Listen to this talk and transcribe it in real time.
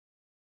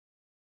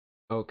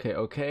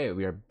Okay,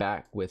 we are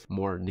back with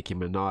more Nicki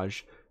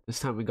Minaj. This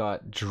time we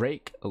got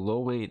Drake,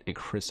 Lil Wayne, and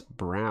Chris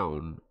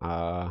Brown.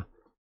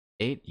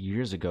 8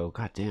 years ago,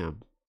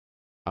 goddamn.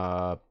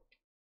 Uh,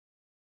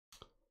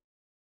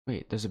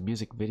 wait, there's a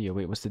music video.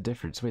 Wait, what's the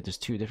difference? Wait, there's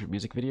two different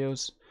music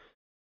videos?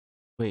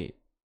 Wait,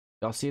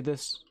 y'all see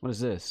this? What is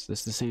this?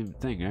 This is the same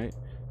thing, right?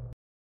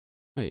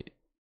 Wait.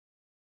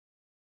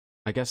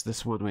 I guess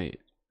this one, wait.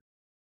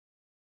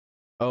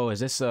 Oh,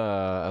 is this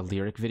a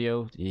lyric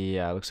video?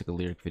 Yeah, it looks like a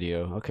lyric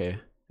video. Okay.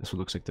 This one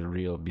looks like the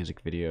real music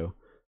video.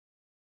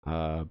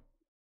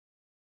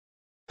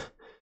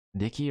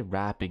 Nicki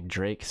rapping,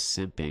 Drake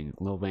simping,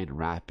 Lil Wayne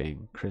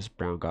rapping, Chris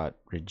Brown got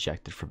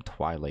rejected from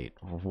Twilight.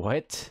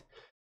 What?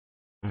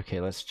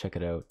 Okay, let's check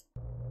it out.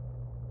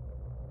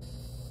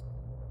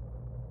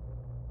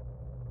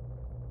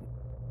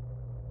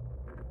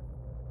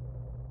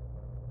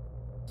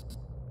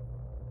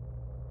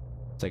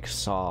 It's like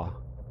Saw.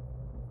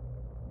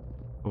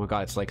 Oh my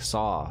god, it's like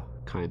Saw,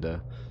 kinda.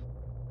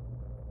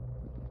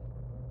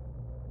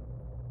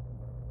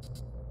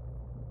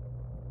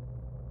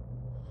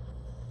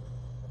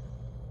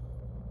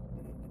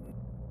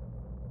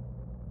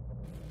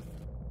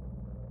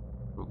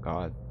 Oh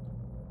god.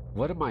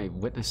 What am I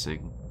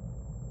witnessing?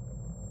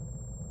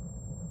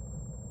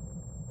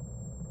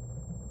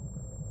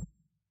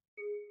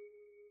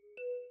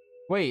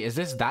 Wait, is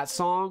this that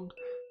song?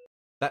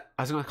 That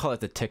I was gonna call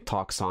it the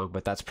TikTok song,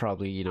 but that's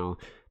probably, you know,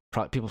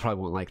 people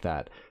probably won't like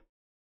that.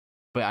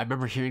 But I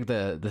remember hearing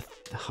the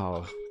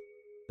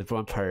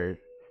one part.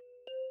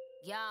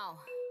 Yo,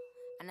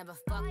 I never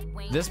fucked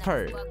Wayne, this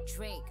part.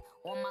 Drake.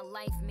 All my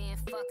life, man,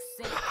 fuck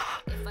sick.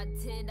 If I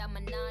did, I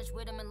Minaj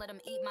with him and let him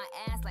eat my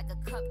ass like a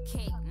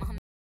cupcake.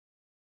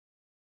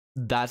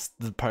 That's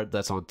the part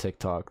that's on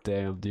TikTok.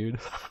 Damn, dude.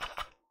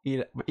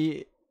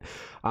 eat.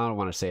 I don't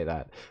want to say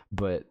that,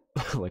 but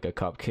like a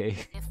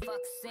cupcake. And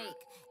fuck's sake.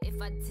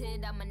 If I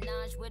did, I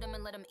Minaj with him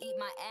and let him eat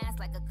my ass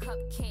like a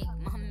cupcake.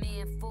 My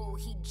man fool,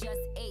 he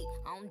just ate.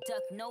 I don't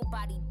duck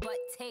nobody but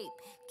tape.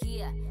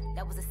 Yeah,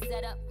 that was a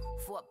setup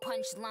for a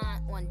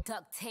punchline on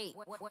duct tape.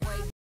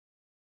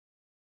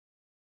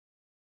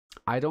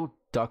 I don't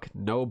duck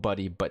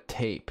nobody but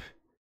tape.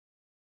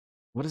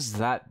 What does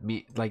that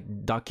mean?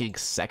 Like ducking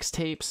sex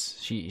tapes?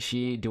 She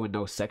ain't doing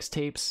no sex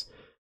tapes.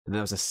 And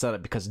that was a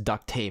setup because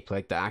duct tape,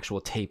 like the actual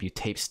tape you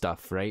tape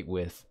stuff, right?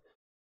 With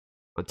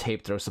on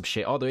tape, throw some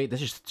shade. Oh, wait,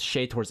 this is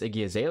shade towards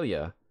Iggy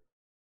Azalea.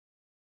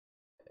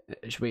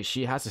 Wait,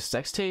 she has a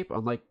sex tape?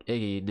 Unlike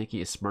Iggy, Nicki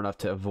is smart enough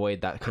to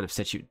avoid that kind of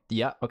situation.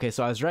 Yeah, okay,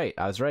 so I was right.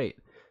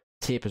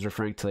 Tape is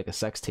referring to like a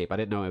sex tape. I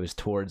didn't know it was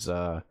towards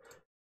Iggy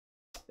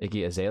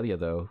Azalea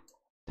though.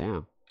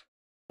 Damn.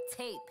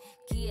 Tape,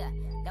 yeah,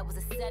 that was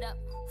a setup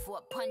for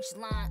a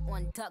punchline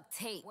on duct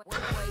tape.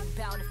 Worry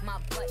about if my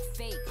butt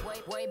fake.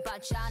 Worry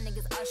about y'all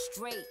niggas are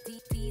straight.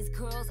 These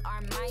girls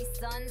are my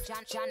sons,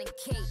 John and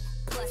Kate,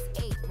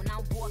 +8. When I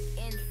walk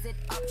in, sit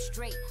up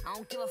straight. I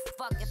don't give a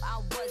fuck if I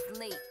was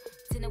late.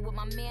 Dinner with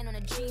my man on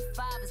a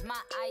G5 is my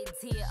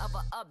idea of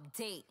an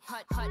update.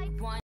 Hut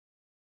one.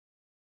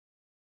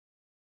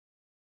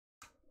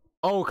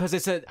 Oh, cause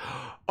it said,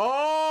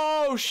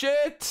 oh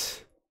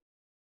shit.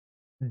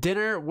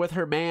 Dinner with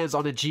her mans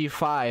on a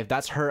G5.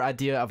 That's her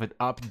idea of an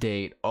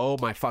update. Oh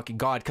my fucking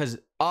god. Because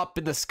up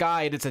in the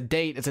sky and it's a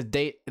date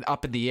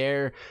up in the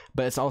air.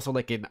 But it's also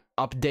like an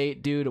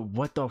update, dude.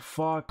 What the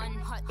fuck?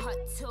 Hut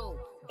two.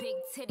 Big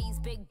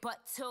titties, big butt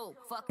too.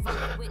 Fuck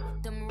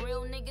with them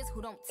real niggas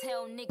who don't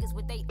tell niggas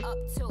what they up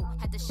to.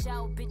 Had to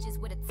show bitches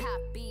where the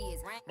top is.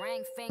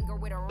 Ring finger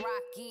where the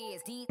rock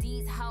is.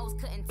 These hoes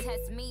couldn't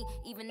test me,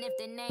 even if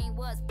their name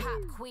was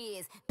Pop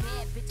Quiz.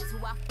 Bad bitches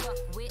who I fuck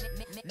with.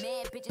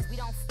 Mad bitches we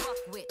don't fuck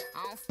with.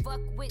 I don't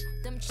fuck with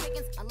them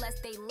chickens unless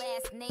they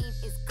last name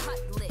is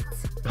Cutlet.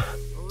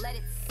 Let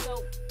it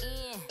soak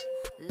in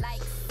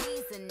like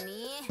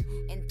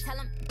seasoning. And tell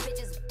them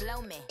bitches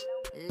blow me.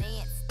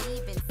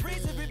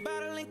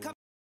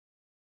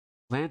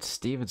 Lance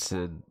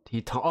Stevenson.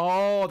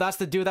 Oh, that's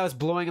the dude that was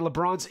blowing in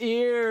LeBron's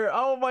ear.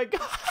 Oh my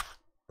god.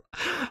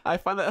 I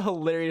find that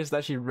hilarious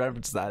that she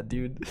referenced that,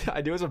 dude.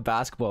 I knew it was a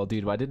basketball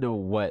dude, but I didn't know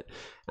what.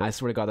 And I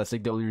swear to god, that's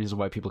like the only reason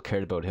why people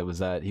cared about him was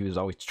that he was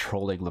always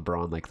trolling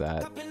LeBron like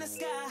that. Up in the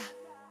sky.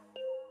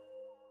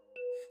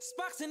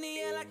 Sparks in the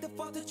air like the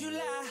 4th of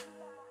July.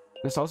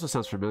 This also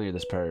sounds familiar,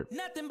 this part.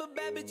 Nothing but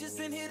bad bitches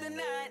in here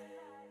tonight.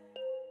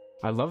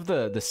 I love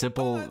the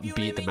simple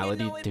beat, the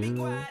melody.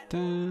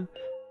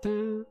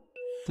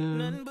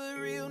 Nothing but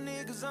real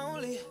niggas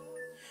only.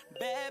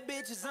 Bad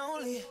bitches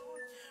only.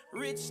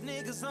 Rich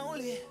niggas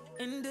only.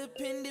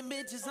 Independent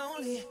bitches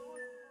only.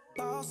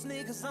 Boss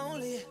niggas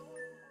only.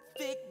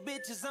 Thick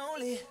bitches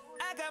only.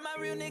 I got my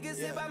real niggas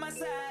here by my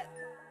side.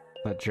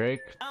 But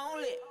Drake.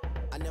 Only.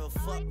 I never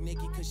fuck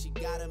Nicki cause she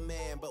got a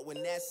man. But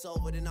when that's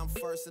over, then I'm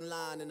first in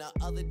line. And the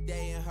other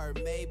day in her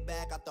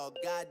Maybach, I thought,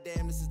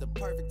 goddamn, this is the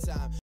perfect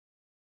time.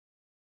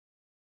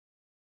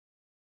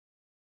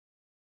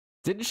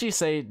 Didn't she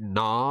say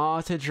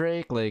nah to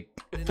Drake? Like,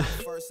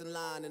 First in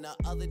line and the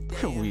other day I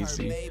heard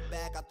Weezy. made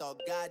back. I thought,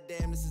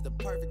 goddamn, this is the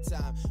perfect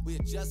time. We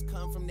had just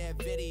come from that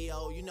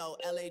video. You know,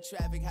 LA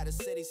traffic had the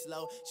city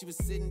slow. She was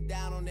sitting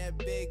down on that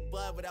big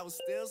butt, but I was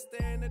still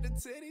staring at the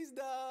titties,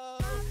 though.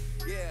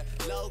 Yeah,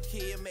 low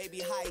key and maybe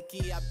high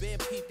key. I been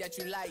peeped that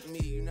you like me,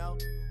 you know.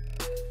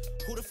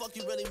 Who the fuck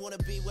you really wanna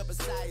be with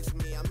besides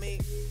me? I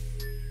mean,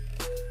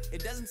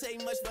 it doesn't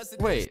take much for us to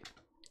wait,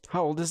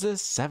 how old is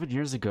this? 7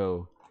 years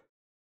ago.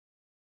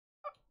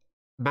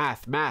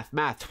 Math.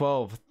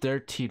 12,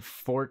 13,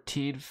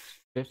 14,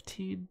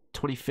 15,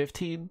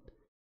 2015.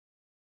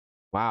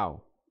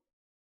 Wow.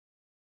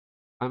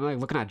 I'm like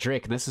looking at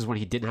Drake, and this is when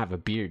he didn't have a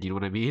beard. You know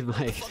what I mean?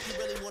 Like, fuck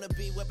you really wanna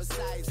be with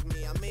besides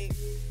me? I mean,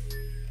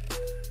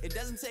 it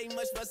doesn't take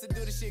much for us to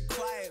do this shit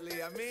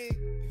quietly. I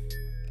mean,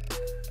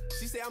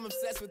 she say I'm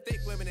obsessed with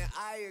thick women, and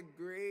I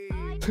agree.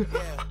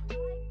 Yeah,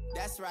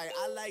 that's right.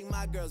 I like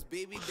my girls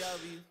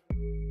BBW.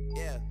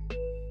 Yeah,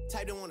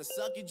 type don't wanna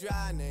suck you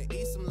dry and then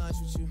eat some lunch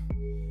with you.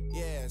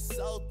 Yeah,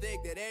 so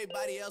thick that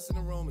everybody else in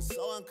the room is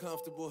so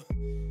uncomfortable.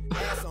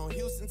 Ass on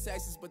Houston,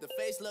 Texas, but the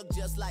face look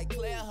just like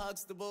Claire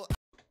Huxtable.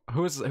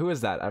 who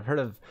is that? I've heard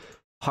of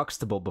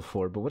Huxtable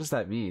before, but what does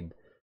that mean?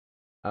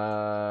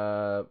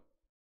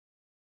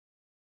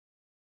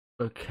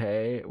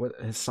 Okay, what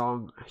his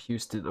song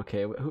Houston?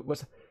 Okay,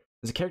 what's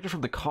there's a character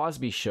from the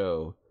Cosby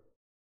Show,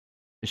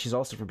 and she's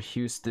also from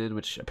Houston,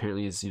 which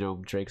apparently is, you know,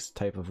 Drake's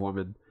type of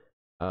woman.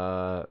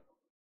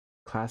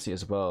 Classy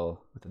as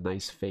well, with a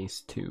nice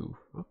face too.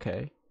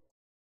 Okay,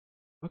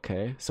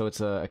 so it's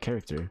a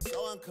character.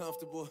 So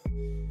uncomfortable.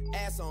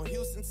 Ass on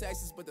Houston,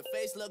 Texas, but the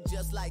face look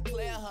just like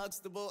Claire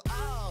Huxtable.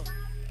 Oh,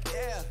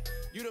 yeah.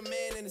 You the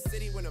man in the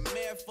city when the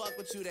mayor fuck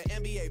with you, the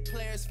NBA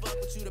players fuck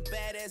with you, the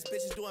badass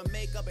bitches doing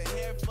makeup and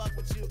hair fuck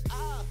with you.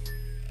 Ah,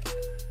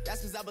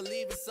 that's cause I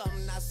believe in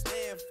something and I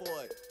stand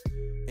for it.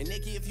 And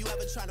Nicki, if you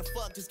ever trying to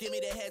fuck, just give me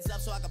the heads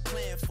up so I can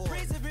plan for it.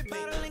 Raise every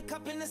bottle and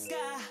cup in the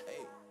sky.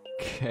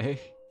 Okay.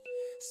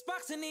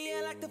 Sparks in the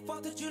air like the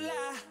 4th of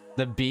July.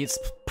 The Beats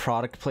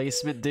product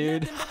placement,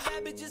 dude. Nothing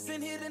but bad bitches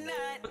in here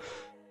tonight.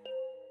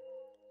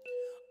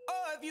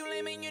 Oh, if you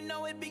lame and you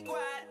know it, be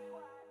quiet.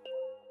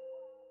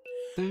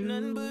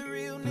 Nothing but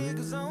real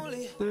niggas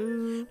only.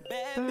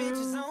 Bad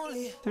bitches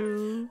only.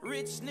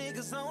 Rich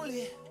niggas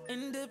only.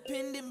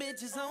 Independent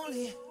bitches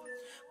only.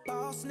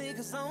 Boss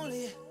niggas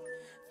only.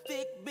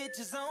 Thick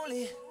bitches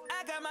only.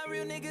 I got my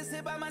real niggas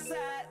here by my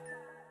side.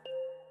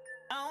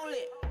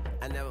 Only.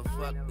 I never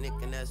fucked Nick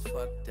and that's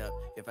fucked up.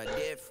 If I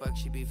did fuck,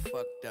 she be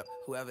fucked up.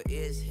 Whoever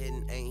is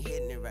hitting ain't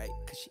hitting it right.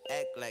 Cause she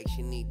act like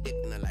she need dick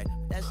in her life.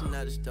 That's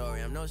another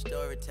story, I'm no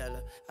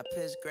storyteller. I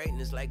piss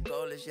greatness like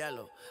gold is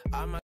yellow.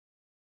 All my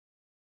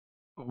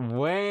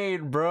Wait,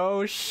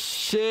 bro,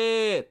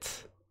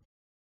 shit.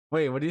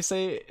 Wait, what do you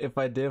say? If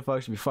I did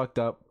fuck, she be fucked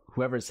up.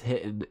 Whoever's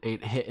hitting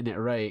ain't hitting it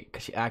right.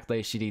 Cause she act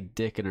like she need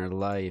dick in her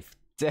life.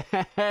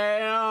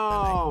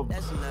 Damn!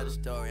 That's another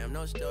story, I'm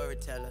no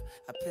storyteller.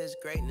 I piss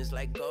greatness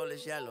like gold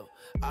is yellow.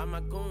 All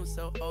my goons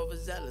so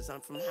overzealous,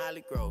 I'm from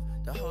Holly Grove,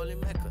 the holy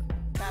Mecca.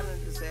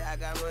 Calendar say I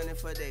got money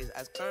for days.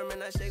 I squirm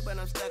and I shake, but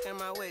I'm stuck in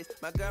my waist.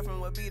 My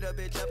girlfriend would beat a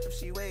bitch up if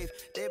she wave.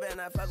 They better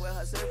not fuck with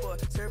her surfboard.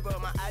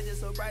 My eyes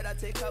just so bright, I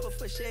take cover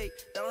for shade.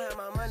 Don't have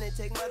my money,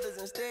 take mothers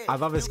instead. I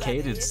love his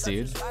cadence,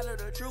 dude. Swallow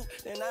the truth,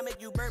 then I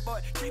make you bird boy.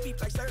 Creepy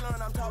like Sirloin,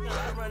 I'm talking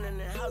about running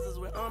in houses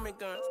with army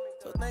guns.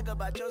 So think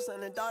about your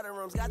son and daughter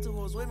rooms. Got two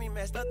hoes with me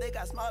messed up, they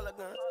got smaller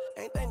guns.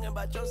 Ain't thinking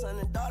about your son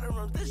and daughter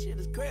rooms. This shit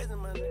is crazy,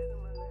 my nigga.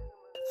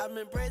 I've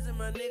been praising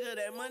my nigga,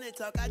 that money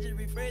talk, I just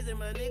rephrasing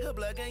my nigga.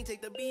 Blood gang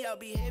take the B out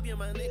behavior,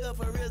 my nigga.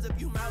 For reals, if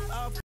you mouth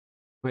off.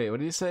 Wait, what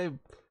did you say?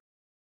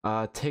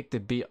 Take the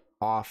beat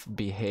off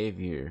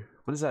behavior.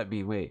 What does that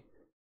mean? Wait.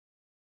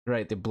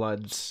 Right, the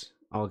Bloods,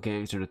 all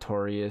gangs are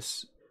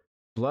notorious.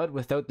 Blood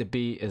without the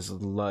B is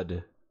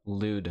lud.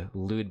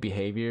 Lewd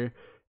behavior.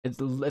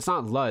 It's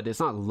not lud,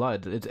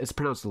 it's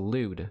pronounced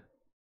lewd.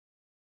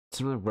 It's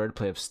another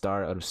wordplay of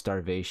star out of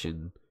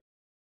starvation.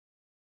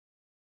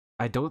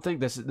 I don't think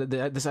this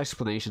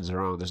explanation's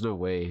wrong. There's no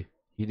way.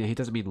 He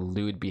doesn't mean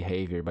lewd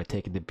behavior by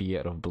taking the B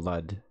out of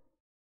blood.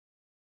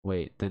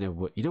 Wait, then it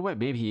would. You know what?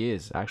 Maybe he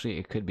is. Actually,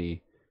 it could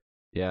be.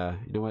 Yeah,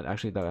 you know what?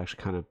 Actually, that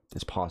actually kind of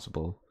is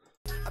possible.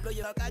 I blow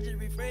your I just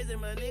rephrasing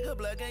my nigga.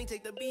 Blood gang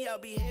take the B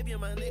out behavior,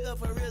 my nigga.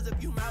 For reals,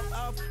 if you mouth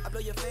off, I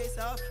blow your face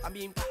off. I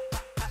mean,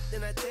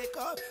 then I take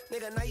off.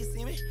 Nigga, now you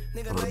see me.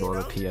 Nigga, now you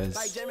don't.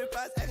 Like Jamie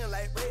Foxx, acting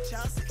like Ray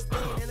Charles.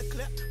 16 in the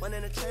clip, 1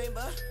 in the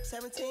chamber.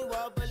 17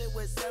 wall bullet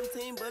with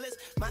 17 bullets.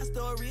 My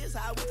story is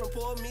how I went from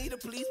pour me to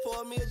please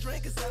pour me a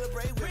drink and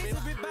celebrate with me. Raise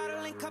every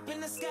bottle and cup in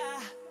the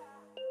sky.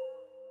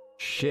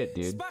 Shit,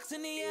 dude. Sparks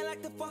in the air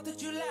like the 4th of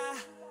July.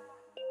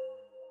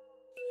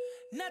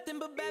 Nothing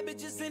but bad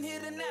bitches in here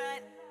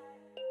tonight.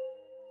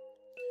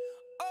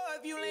 Oh,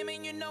 if you lame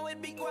and you know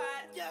it, be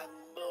quiet. Yeah,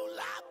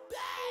 moolah,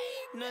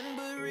 babe. Nothing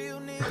but real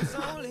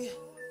niggas only.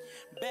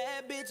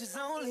 Bad bitches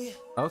only.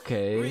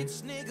 Okay.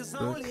 Rich niggas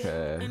only.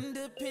 Okay.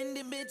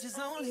 Independent bitches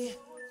only.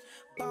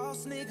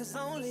 Boss niggas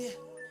only.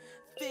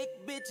 Thick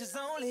bitches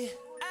only.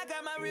 I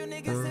got my real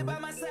niggas sit by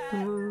my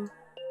side.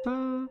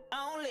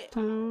 Only.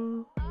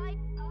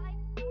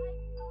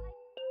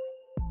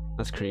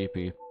 That's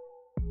creepy.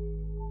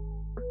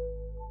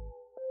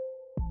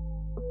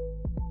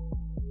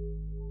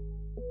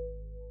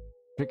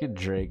 Freaking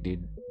Drake,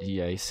 dude.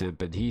 Yeah, he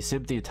simped. He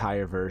simped the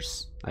entire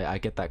verse. I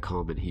get that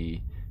comment.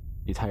 The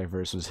entire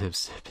verse was him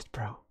simping,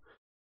 bro.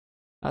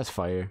 That's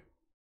fire.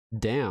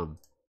 Damn.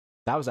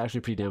 That was actually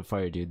pretty damn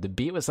fire, dude. The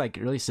beat was like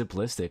really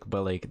simplistic,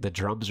 but like the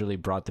drums really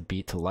brought the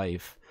beat to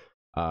life.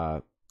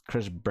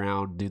 Chris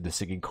Brown doing the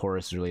singing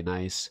chorus is really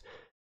nice.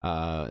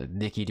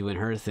 Nicki doing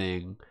her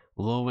thing.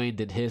 Lil Wayne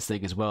did his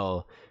thing as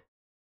well.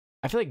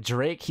 I feel like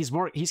Drake,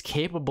 he's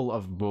capable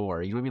of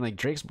more. You know what I mean? Like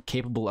Drake's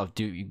capable of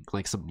doing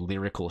like some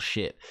lyrical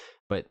shit,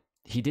 but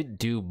he didn't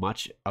do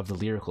much of the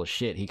lyrical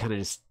shit. He kind of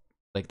just,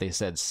 like they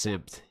said,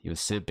 simped. He was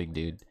simping,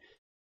 dude.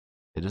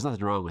 And there's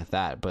nothing wrong with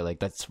that, but like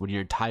that's when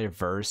your entire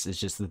verse is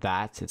just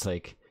that. It's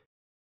like,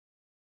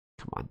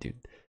 come on, dude.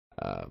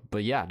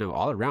 But yeah, no,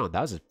 all around,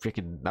 that was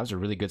a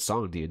really good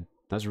song, dude.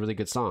 That was a really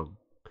good song.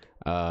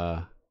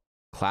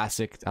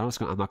 Classic. I'm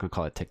not gonna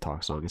call it a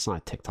TikTok song. It's not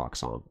a TikTok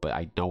song, but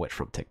I know it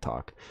from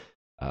TikTok.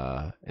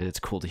 And it's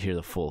cool to hear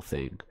the full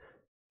thing.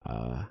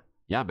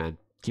 Yeah, man,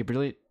 keep.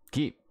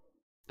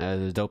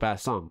 A dope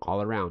ass song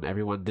all around.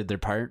 Everyone did their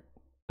part.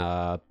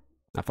 I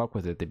fuck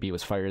with it. The beat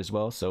was fire as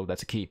well, so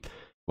that's a keep.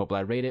 What will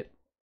I rate it?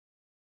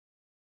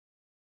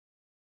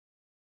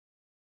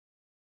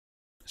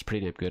 It's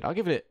pretty damn good. I'll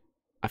give it.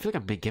 I feel like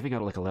I've been giving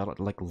out like a lot of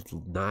like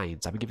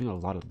nines. I've been giving out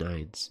a lot of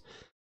nines.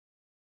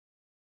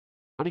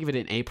 I'm gonna give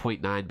it an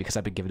 8.9 because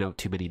I've been giving out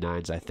too many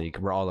nines. I think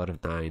we're all out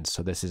of nines,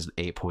 so this is an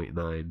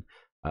 8.9.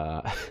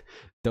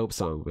 Dope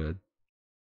song, man.